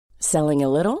Selling a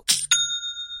little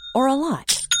or a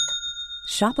lot?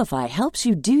 Shopify helps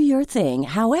you do your thing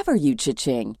however you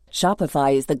cha-ching.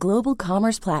 Shopify is the global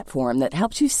commerce platform that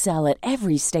helps you sell at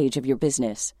every stage of your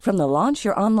business. From the launch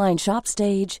your online shop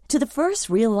stage to the first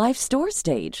real-life store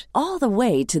stage, all the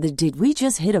way to the did we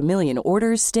just hit a million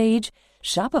orders stage.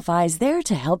 Shopify is there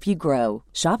to help you grow.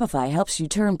 Shopify helps you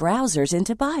turn browsers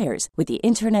into buyers with the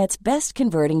internet's best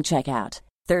converting checkout.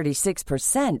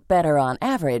 36% better on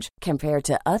average compared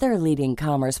to other leading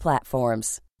commerce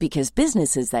platforms. Because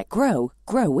businesses that grow,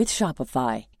 grow with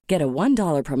Shopify. Get a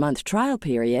 $1 per month trial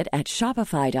period at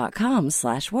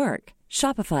shopify.com/work.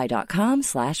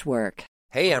 Shopify.com/work.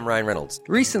 Hey, I'm Ryan Reynolds.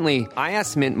 Recently, I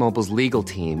asked Mint Mobile's legal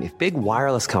team if big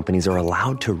wireless companies are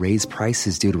allowed to raise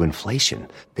prices due to inflation.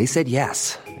 They said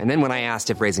yes. And then when I asked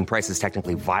if raising prices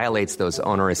technically violates those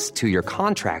onerous two-year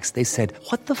contracts, they said,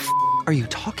 "What the f*** are you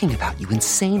talking about, you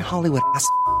insane Hollywood ass?"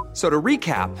 So to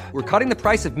recap, we're cutting the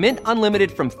price of Mint Unlimited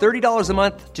from $30 a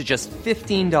month to just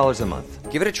 $15 a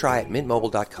month. Give it a try at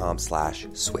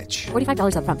mintmobile.com/switch.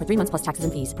 $45 up front for 3 months plus taxes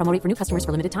and fees. Promo rate for new customers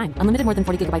for limited time. Unlimited more than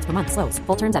 40 gigabytes per month. Slows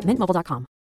full terms at mintmobile.com.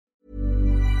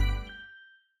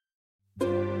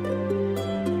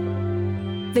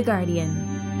 The Guardian.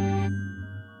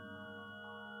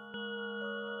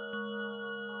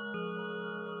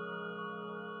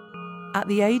 At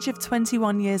the age of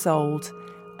 21 years old,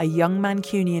 a young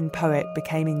Mancunian poet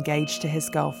became engaged to his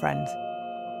girlfriend.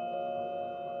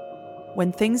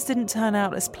 When things didn't turn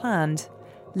out as planned,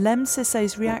 Lemn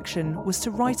Sissay's reaction was to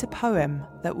write a poem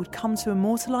that would come to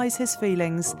immortalise his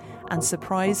feelings and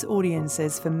surprise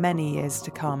audiences for many years to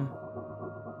come.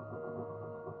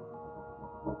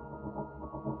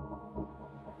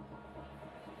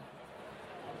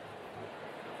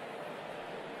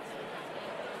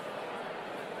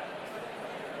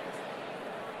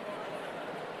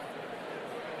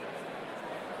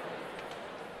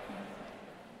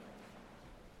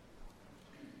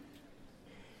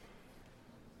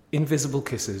 Invisible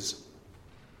kisses.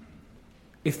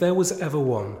 If there was ever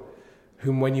one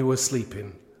whom when you were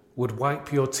sleeping would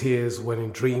wipe your tears when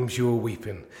in dreams you were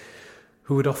weeping,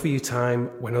 who would offer you time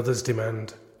when others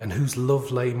demand, and whose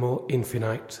love lay more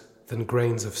infinite than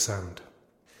grains of sand.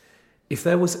 If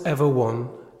there was ever one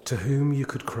to whom you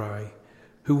could cry,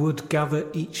 who would gather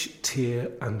each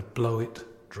tear and blow it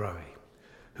dry,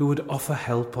 who would offer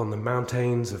help on the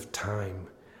mountains of time,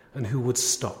 and who would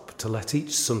stop to let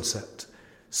each sunset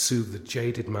soothe the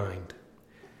jaded mind.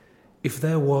 If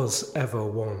there was ever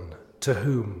one to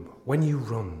whom, when you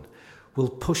run, will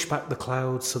push back the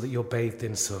clouds so that you're bathed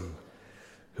in sun,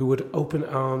 who would open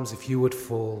arms if you would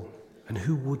fall, and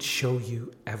who would show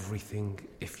you everything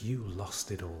if you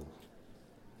lost it all.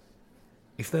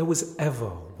 If there was ever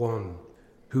one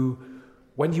who,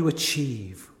 when you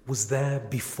achieve, was there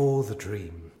before the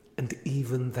dream, and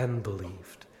even then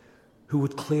believed, who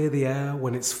would clear the air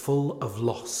when it's full of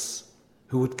loss,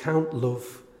 who would count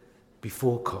love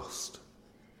before cost.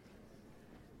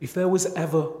 If there was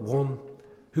ever one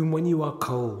whom when you are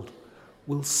cold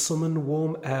will summon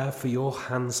warm air for your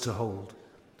hands to hold,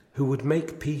 who would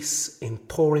make peace in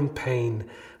pouring pain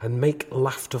and make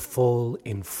laughter fall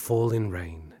in falling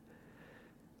rain.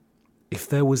 If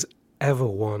there was ever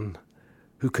one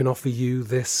who can offer you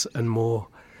this and more,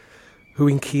 who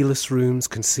in keyless rooms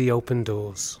can see open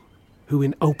doors, who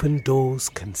in open doors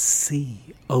can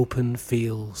see open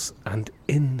fields, and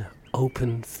in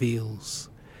open fields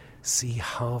see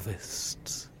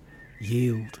harvests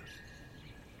yield,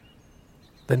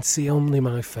 then see only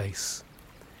my face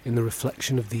in the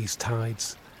reflection of these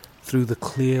tides through the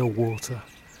clear water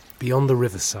beyond the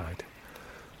riverside.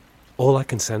 All I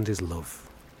can send is love,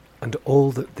 and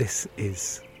all that this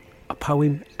is, a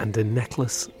poem and a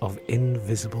necklace of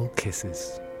invisible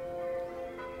kisses.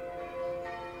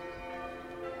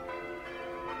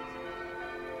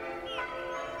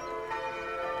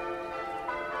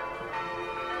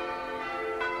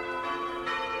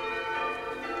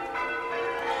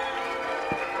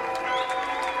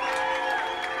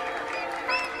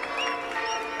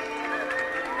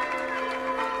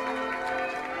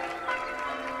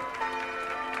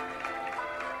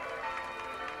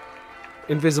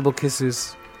 Invisible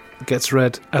Kisses gets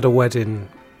read at a wedding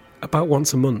about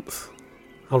once a month.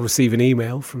 I'll receive an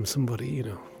email from somebody,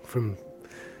 from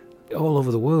all over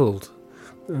the world,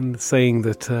 and saying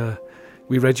that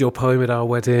we read your poem at our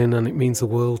wedding and it means the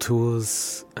world to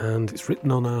us and it's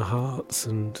written on our hearts,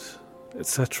 and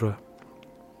etc.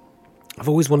 I've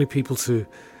always wanted people to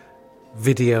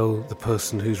video the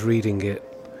person who's reading it.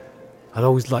 I'd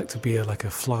always like to be like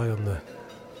a fly on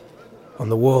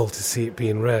the wall to see it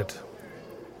being read.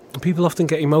 People often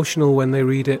get emotional when they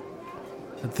read it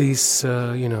at these,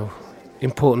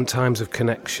 important times of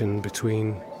connection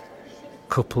between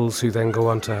couples who then go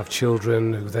on to have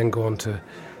children, who then go on to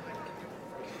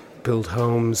build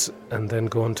homes and then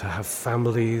go on to have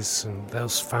families, and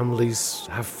those families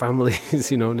have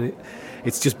families, and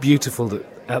it's just beautiful that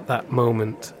at that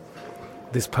moment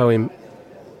this poem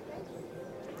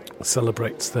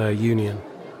celebrates their union.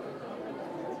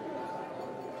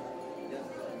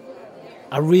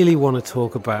 I really want to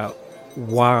talk about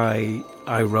why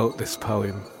I wrote this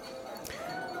poem,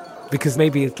 because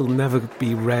maybe it'll never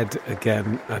be read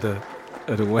again at a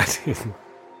wedding.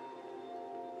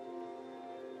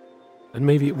 And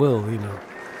maybe it will,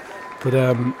 But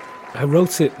I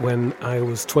wrote it when I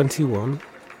was 21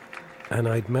 and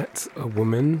I'd met a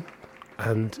woman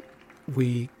and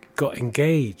we got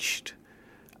engaged.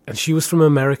 And she was from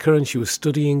America and she was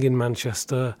studying in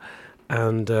Manchester.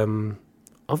 And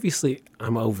obviously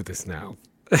I'm over this now.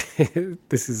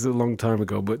 This is a long time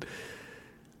ago, but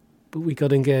we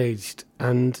got engaged.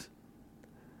 And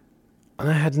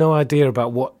I had no idea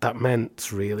about what that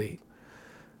meant, really.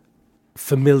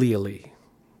 Familiarly.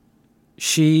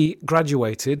 She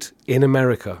graduated in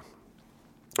America,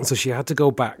 so she had to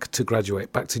go back to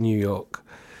graduate, back to New York,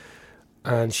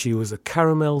 and she was a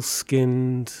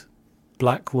caramel-skinned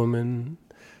black woman,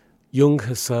 young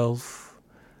herself,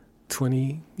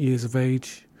 20 years of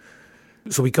age.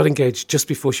 So we got engaged just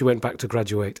before she went back to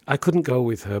graduate. I couldn't go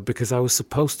with her because I was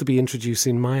supposed to be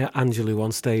introducing Maya Angelou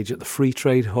on stage at the Free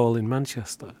Trade Hall in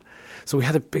Manchester. So we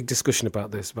had a big discussion about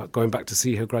this, about going back to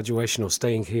see her graduation or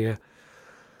staying here.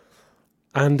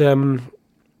 And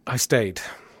I stayed.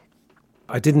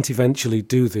 I didn't eventually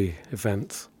do the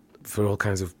event for all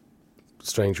kinds of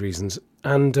strange reasons.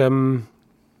 And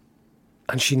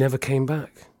she never came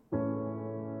back.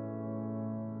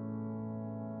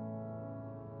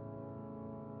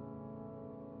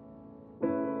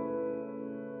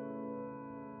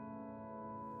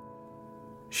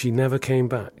 She never came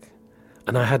back.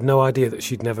 And I had no idea that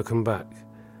she'd never come back.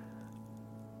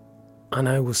 And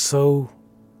I was so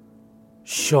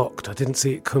shocked. I didn't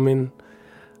see it coming.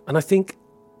 And I think,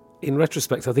 in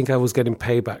retrospect, I think I was getting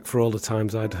payback for all the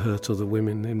times I'd hurt other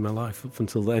women in my life up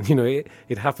until then.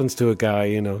 It happens to a guy,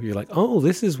 you're like, oh,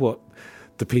 this is what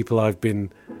the people I've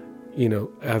been,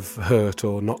 have hurt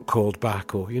or not called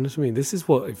back, or, you know what I mean? This is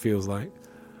what it feels like.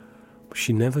 But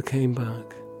she never came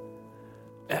back.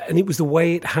 And it was the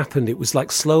way it happened. It was like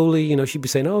slowly, she'd be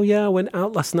saying, oh, yeah, I went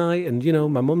out last night. And,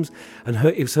 my mum's, and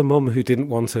it was her mum who didn't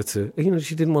want her to,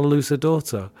 she didn't want to lose her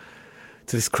daughter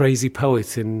to this crazy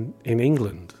poet in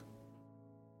England.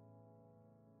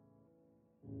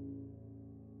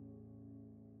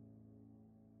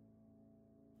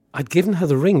 I'd given her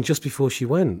the ring just before she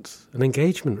went, an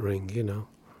engagement ring,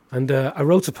 And I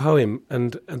wrote a poem,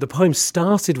 and the poem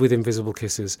started with invisible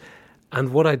kisses.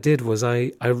 And what I did was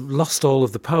I lost all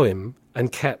of the poem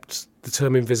and kept the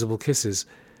term invisible kisses,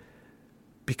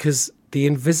 because the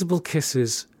invisible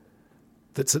kisses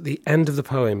that's at the end of the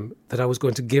poem, that I was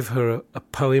going to give her a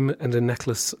poem and a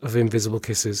necklace of invisible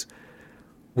kisses,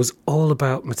 was all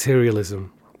about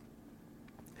materialism.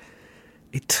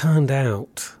 It turned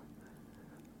out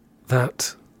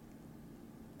that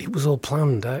it was all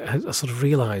planned. I sort of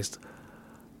realised,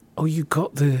 oh, you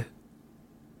got the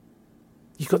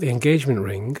engagement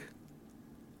ring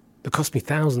that cost me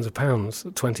thousands of pounds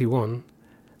at 21,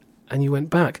 and you went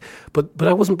back. But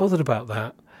I wasn't bothered about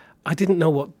that. I didn't know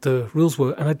what the rules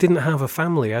were, and I didn't have a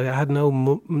family. I had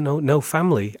no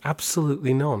family,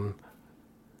 absolutely none.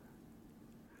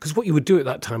 Because what you would do at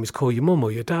that time is call your mum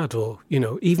or your dad, or,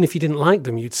 even if you didn't like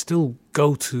them, you'd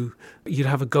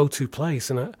have a go-to place.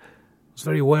 And I was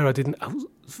very aware I was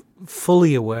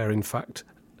fully aware, in fact,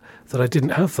 that I didn't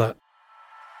have that.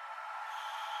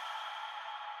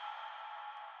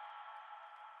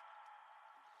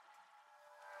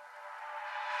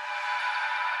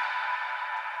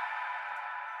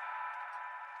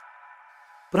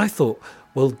 But I thought,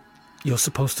 well, you're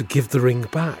supposed to give the ring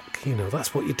back.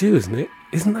 That's what you do, isn't it?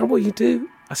 Isn't that what you do?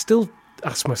 I still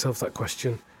ask myself that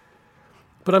question.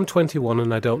 But I'm 21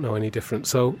 and I don't know any different.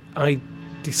 So I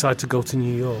decide to go to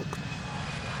New York.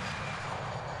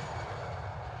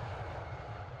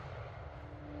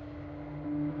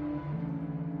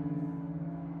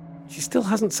 She still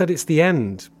hasn't said it's the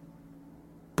end.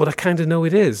 But I kind of know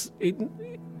it is. It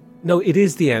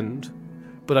is the end.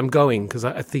 But I'm going because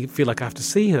I feel like I have to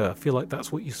see her. I feel like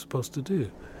that's what you're supposed to do.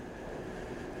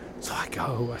 So I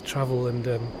go, I travel,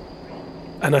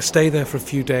 and I stay there for a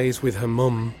few days with her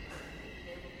mum.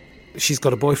 She's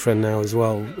got a boyfriend now as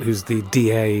well, who's the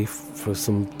DA for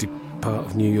some part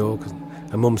of New York.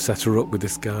 Her mum set her up with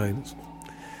this guy.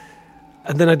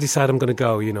 And then I decide I'm going to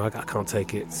go. I can't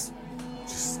take it. It's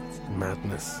just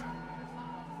madness.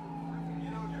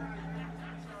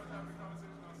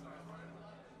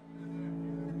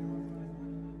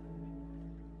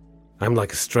 I'm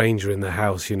like a stranger in the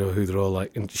house, you know, who they're all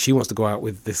like, and she wants to go out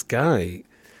with this guy.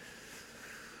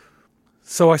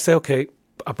 So I say, okay,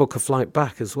 I book a flight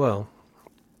back as well.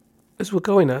 As we're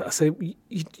going out, I say,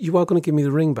 you are going to give me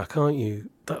the ring back, aren't you?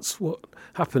 That's what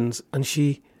happens. And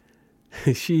she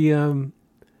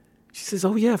says,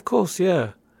 oh yeah, of course,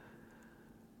 yeah.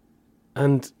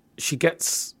 And she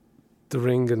gets the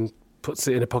ring and puts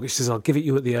it in her pocket. She says, I'll give it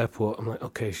you at the airport. I'm like,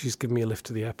 okay, she's giving me a lift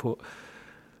to the airport.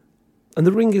 And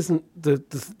the ring isn't the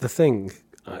thing.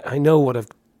 I know what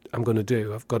I'm going to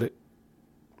do. I've got it.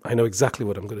 I know exactly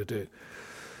what I'm going to do.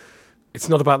 It's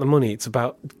not about the money. It's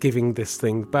about giving this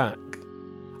thing back.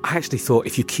 I actually thought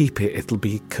if you keep it, it'll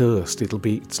be cursed.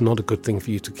 It's not a good thing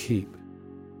for you to keep.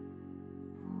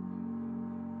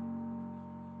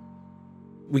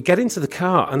 We get into the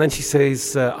car and then she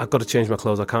says, I've got to change my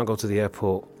clothes. I can't go to the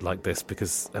airport like this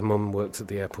because her mum works at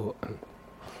the airport.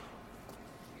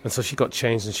 And so she got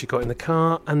changed and she got in the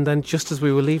car, and then just as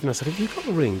we were leaving, I said, have you got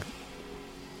the ring?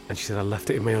 And she said, I left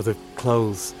it in my other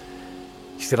clothes.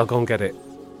 She said, I'll go and get it.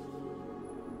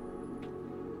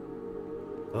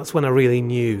 That's when I really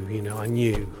knew, I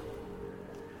knew.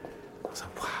 I was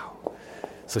like, wow.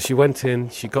 So she went in,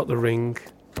 she got the ring,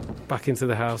 back into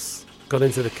the house, got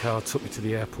into the car, took me to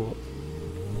the airport.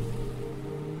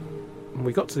 And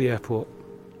we got to the airport,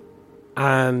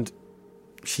 and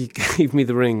she gave me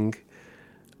the ring.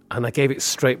 And I gave it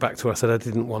straight back to her. I said, I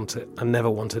didn't want it. I never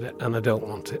wanted it, and I don't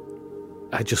want it.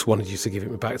 I just wanted you to give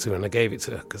it back to her, and I gave it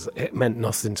to her because it meant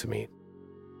nothing to me.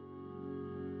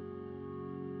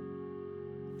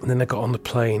 And then I got on the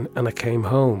plane, and I came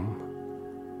home.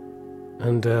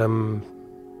 And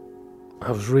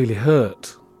I was really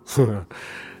hurt. And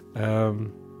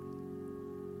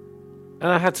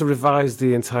I had to revise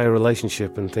the entire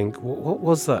relationship and think, what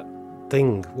was that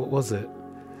thing? What was it?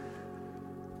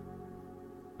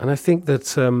 And I think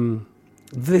that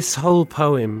this whole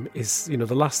poem is,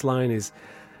 the last line is,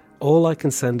 all I can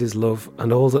send is love,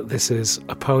 and all that this is,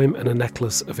 a poem and a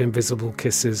necklace of invisible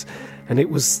kisses. And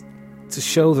it was to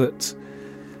show that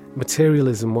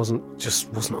materialism wasn't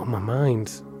on my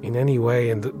mind in any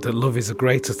way, and that love is a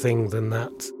greater thing than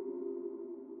that.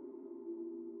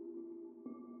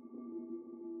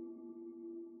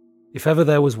 If ever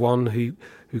there was one who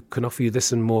can offer you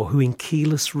this and more, who in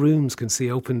keyless rooms can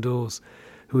see open doors,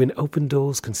 who in open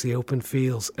doors can see open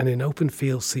fields, and in open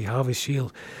fields see harvest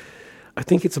shield. I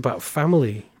think it's about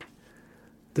family.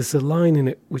 There's a line in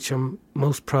it which I'm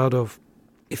most proud of.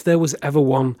 If there was ever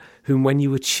one whom when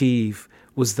you achieve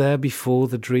was there before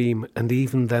the dream and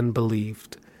even then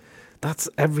believed. That's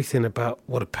everything about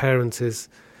what a parent is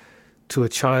to a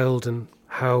child, and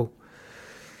how,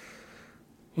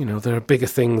 there are bigger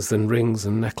things than rings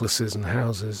and necklaces and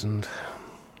houses and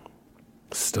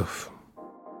stuff.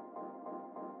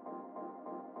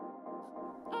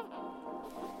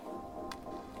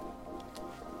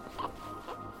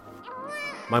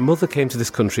 My mother came to this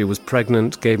country, was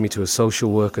pregnant, gave me to a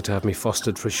social worker to have me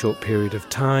fostered for a short period of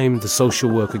time. The social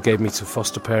worker gave me to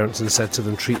foster parents and said to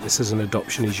them, treat this as an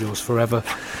adoption, is yours forever.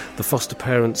 The foster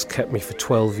parents kept me for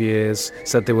 12 years,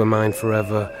 said they were mine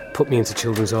forever, put me into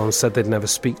children's homes, said they'd never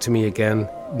speak to me again,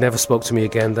 never spoke to me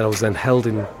again. Then I was then held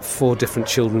in 4 different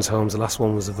children's homes. The last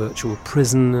one was a virtual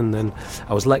prison, and then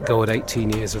I was let go at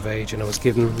 18 years of age, and I was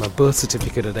given my birth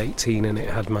certificate at 18, and it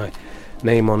had my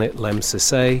name on it, Lemn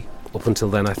Sissay. Up until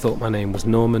then, I thought my name was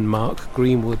Norman Mark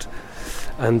Greenwood,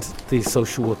 and the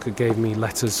social worker gave me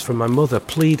letters from my mother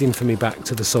pleading for me back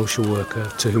to the social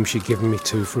worker to whom she'd given me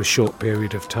to for a short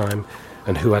period of time,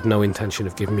 and who had no intention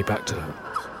of giving me back to her.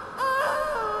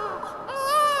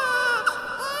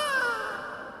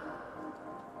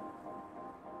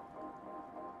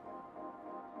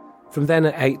 From then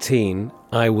at 18,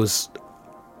 I was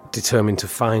determined to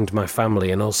find my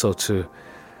family, and also to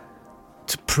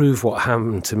prove what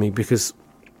happened to me, because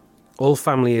all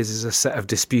family is a set of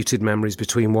disputed memories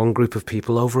between one group of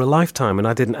people over a lifetime, and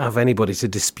I didn't have anybody to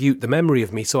dispute the memory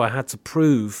of me, so I had to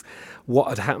prove what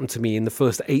had happened to me in the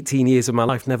first 18 years of my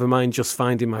life, never mind just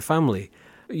finding my family.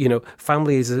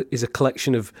 Family is a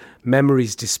collection of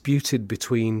memories disputed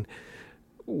between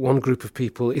one group of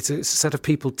people. It's a set of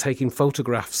people taking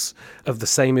photographs of the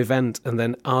same event and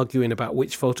then arguing about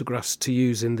which photographs to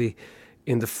use in the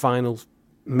final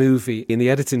movie, in the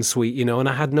editing suite, and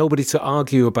I had nobody to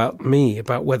argue about me,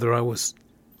 about whether I was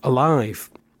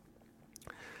alive.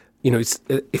 It's,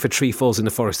 if a tree falls in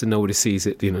the forest and nobody sees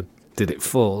it, did it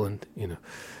fall? And,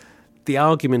 the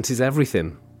argument is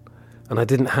everything. And I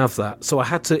didn't have that. So I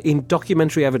had to, in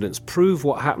documentary evidence, prove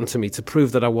what happened to me to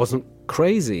prove that I wasn't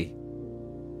crazy.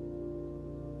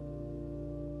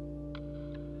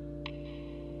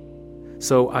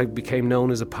 So I became known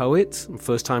as a poet. My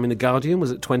first time in The Guardian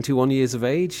was at 21 years of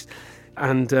age.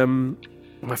 And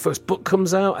my first book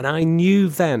comes out, and I knew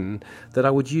then that I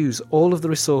would use all of the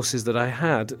resources that I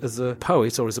had as a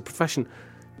poet or as a profession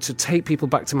to take people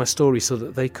back to my story so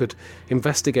that they could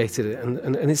investigate it.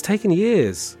 And it's taken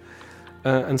years.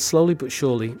 And slowly but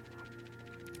surely,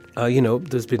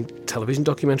 there's been television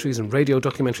documentaries and radio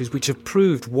documentaries which have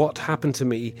proved what happened to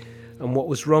me and what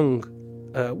was wrong,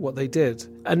 what they did.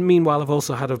 And meanwhile, I've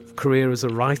also had a career as a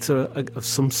writer of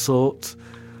some sort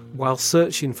while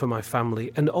searching for my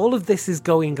family. And all of this is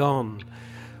going on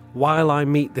while I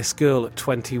meet this girl at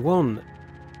 21.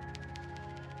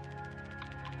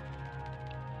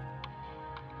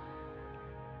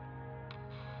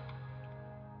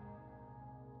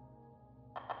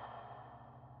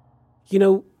 You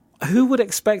know, who would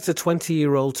expect a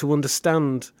 20-year-old to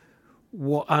understand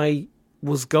what I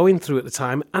was going through at the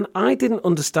time? And I didn't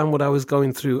understand what I was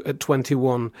going through at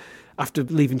 21 after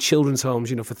leaving children's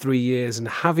homes, for 3 years and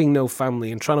having no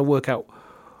family and trying to work out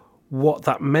what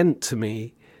that meant to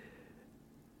me.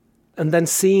 And then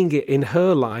seeing it in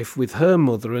her life with her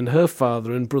mother and her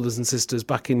father and brothers and sisters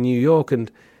back in New York.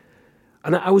 And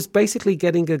I was basically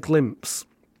getting a glimpse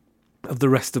of the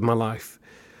rest of my life,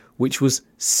 which was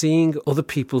seeing other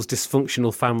people's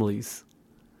dysfunctional families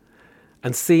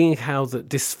and seeing how that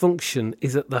dysfunction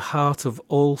is at the heart of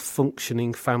all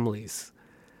functioning families,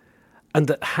 and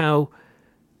that how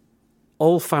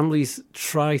all families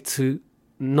try to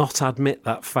not admit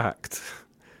that fact,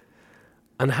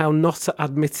 and how not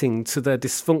admitting to their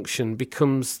dysfunction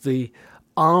becomes the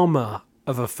armour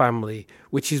of a family,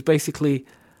 which is basically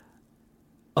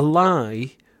a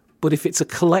lie, but if it's a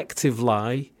collective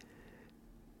lie,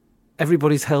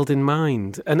 everybody's held in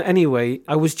mind. And anyway,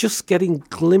 I was just getting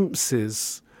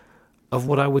glimpses of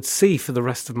what I would see for the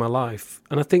rest of my life.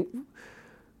 And I think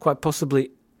quite possibly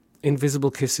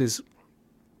Invisible Kisses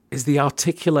is the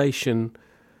articulation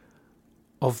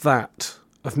of that,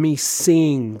 of me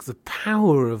seeing the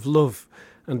power of love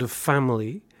and of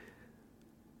family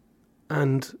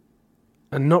and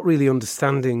not really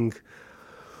understanding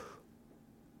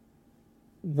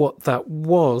what that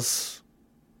was,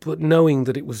 but knowing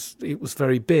that it was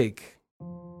very big.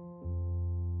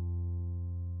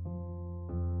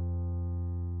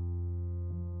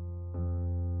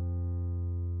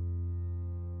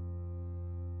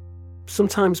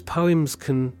 Sometimes poems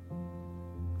can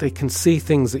see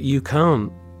things that you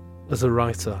can't as a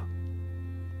writer.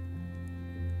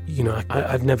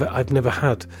 I've never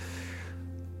had.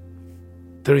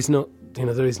 There is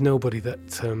nobody that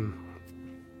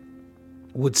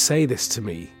would say this to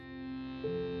me.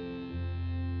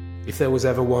 If there was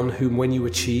ever one whom, when you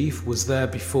achieve, was there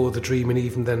before the dream and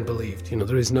even then believed.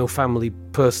 There is no family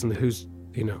person who's,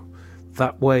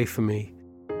 that way for me.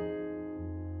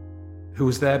 Who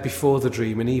was there before the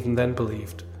dream and even then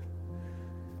believed.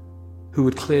 Who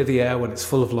would clear the air when it's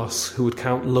full of loss. Who would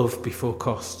count love before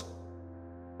cost.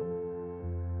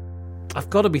 I've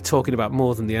got to be talking about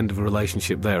more than the end of a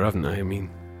relationship there, haven't I?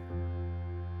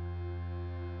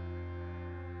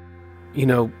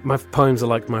 My poems are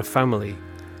like my family.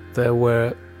 They're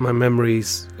where my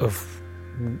memories of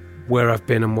where I've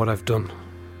been and what I've done,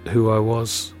 who I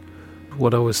was,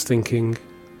 what I was thinking,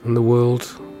 and the world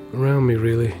around me,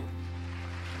 really.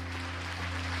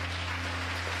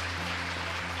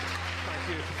 Thank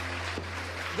you.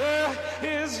 There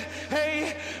is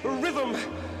a rhythm,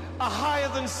 a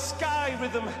higher-than-sky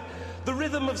rhythm, the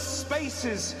rhythm of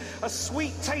spaces, a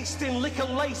sweet-tasting,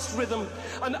 liquor-laced rhythm,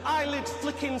 an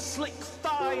eyelid-flicking, slick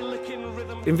thigh-licking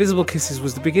rhythm. Invisible Kisses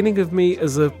was the beginning of me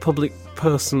as a public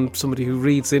person, somebody who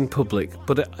reads in public,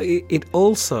 but it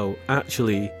also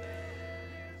actually,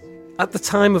 at the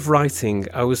time of writing,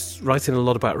 I was writing a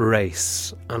lot about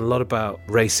race and a lot about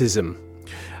racism,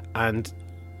 and,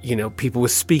 people were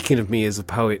speaking of me as a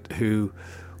poet who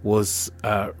was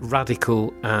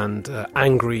radical and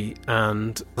angry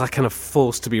and that kind of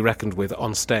force to be reckoned with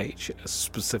on stage,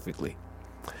 specifically.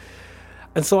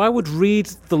 And so I would read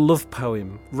the love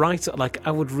poem,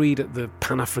 I would read at the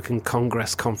Pan-African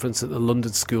Congress conference at the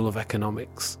London School of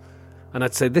Economics. And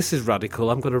I'd say, this is radical,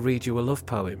 I'm going to read you a love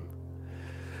poem.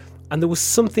 And there was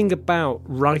something about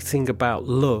writing about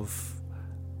love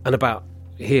and about,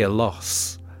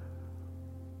 loss,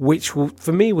 which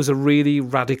for me was a really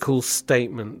radical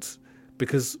statement,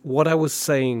 because what I was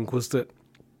saying was that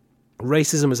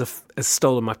racism has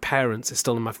stolen my parents, it's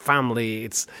stolen my family,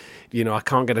 it's, I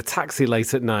can't get a taxi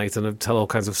late at night, and I tell all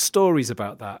kinds of stories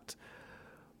about that.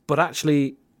 But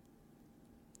actually,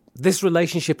 this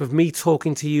relationship of me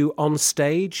talking to you on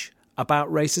stage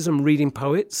about racism, reading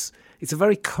poets, it's a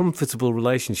very comfortable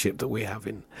relationship that we're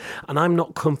having. And I'm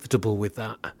not comfortable with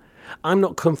that. I'm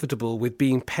not comfortable with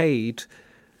being paid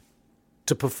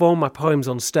to perform my poems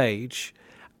on stage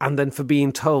and then for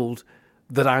being told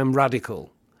that I'm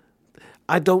radical.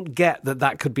 I don't get that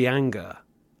that could be anger,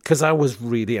 because I was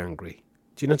really angry.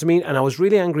 Do you know what I mean? And I was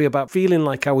really angry about feeling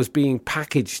like I was being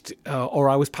packaged, or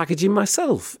I was packaging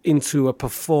myself into a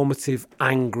performative,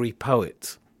 angry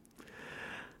poet.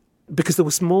 Because there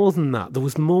was more than that. There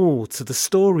was more to the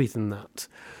story than that.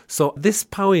 So this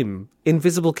poem,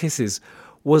 Invisible Kisses,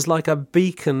 was like a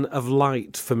beacon of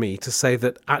light for me to say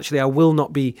that actually I will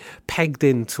not be pegged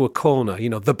into a corner, you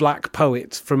know, the black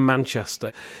poet from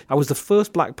Manchester. I was the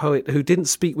first black poet who didn't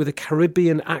speak with a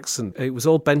Caribbean accent. It was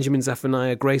all Benjamin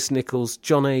Zephaniah, Grace Nichols,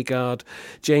 John Agard,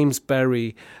 James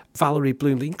Berry, Valerie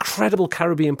Bloom, the incredible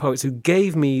Caribbean poets who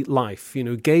gave me life, you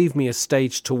know, gave me a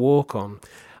stage to walk on.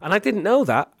 And I didn't know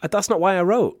that. That's not why I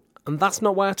wrote. And that's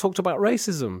not why I talked about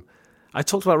racism. I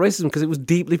talked about racism because it was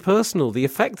deeply personal, the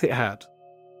effect it had.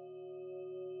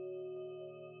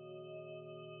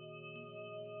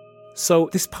 So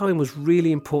this poem was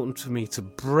really important to me to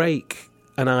break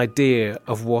an idea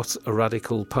of what a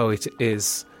radical poet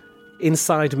is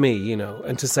inside me, you know,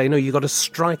 and to say, no, you've got to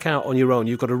strike out on your own.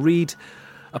 You've got to read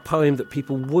a poem that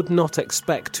people would not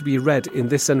expect to be read in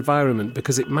this environment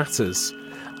because it matters.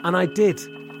 And I did,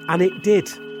 and it did.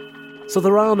 So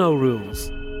there are no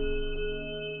rules.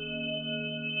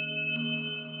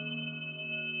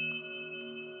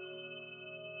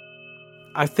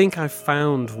 I think I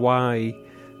found why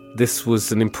this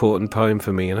was an important poem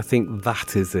for me, and I think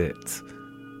that is it.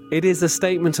 It is a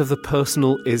statement of the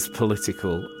personal is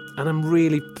political, and I'm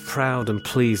really proud and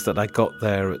pleased that I got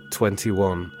there at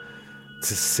 21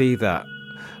 to see that.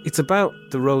 It's about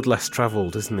the road less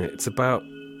travelled, isn't it? It's about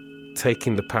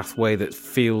taking the pathway that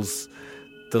feels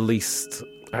the least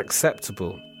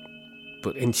acceptable,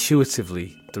 but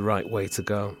intuitively the right way to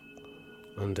go.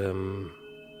 And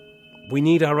we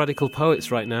need our radical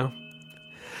poets right now.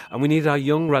 And we need our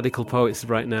young radical poets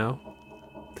right now.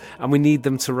 And we need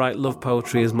them to write love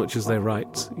poetry as much as they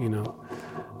write, you know,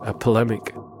 a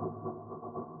polemic.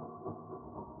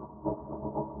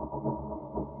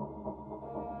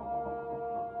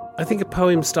 I think a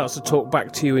poem starts to talk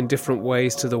back to you in different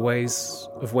ways to the ways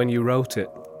of when you wrote it.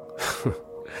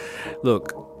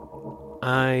 Look,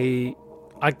 I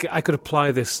could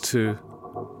apply this to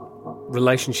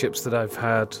relationships that I've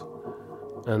had,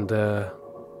 and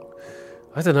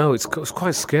I don't know, it's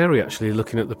quite scary actually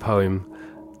looking at the poem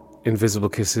Invisible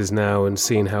Kisses now and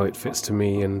seeing how it fits to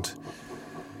me, and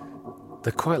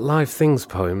they're quite live things,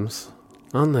 poems,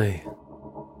 aren't they?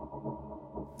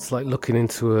 It's like looking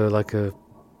into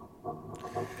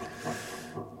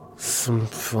some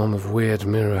form of weird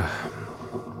mirror.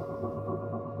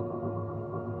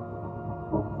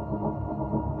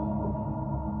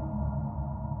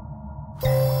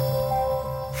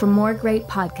 For more great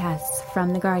podcasts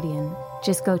from The Guardian,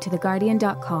 just go to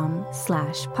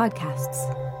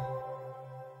theguardian.com/podcasts.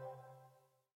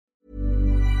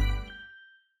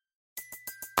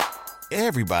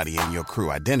 Everybody in your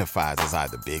crew identifies as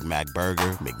either Big Mac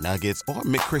Burger, McNuggets, or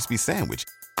McCrispy Sandwich.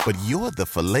 But you're the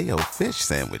Filet-O-Fish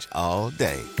Sandwich all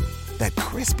day. That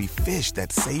crispy fish,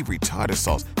 that savory tartar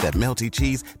sauce, that melty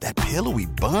cheese, that pillowy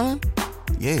bun.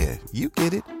 Yeah, you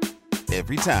get it.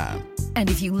 Every time. And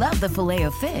if you love the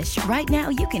Filet-O-Fish, right now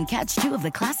you can catch two of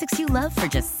the classics you love for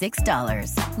just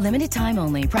 $6. Limited time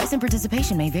only. Price and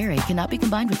participation may vary. Cannot be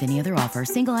combined with any other offer.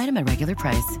 Single item at regular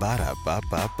price.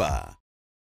 Ba-da-ba-ba-ba.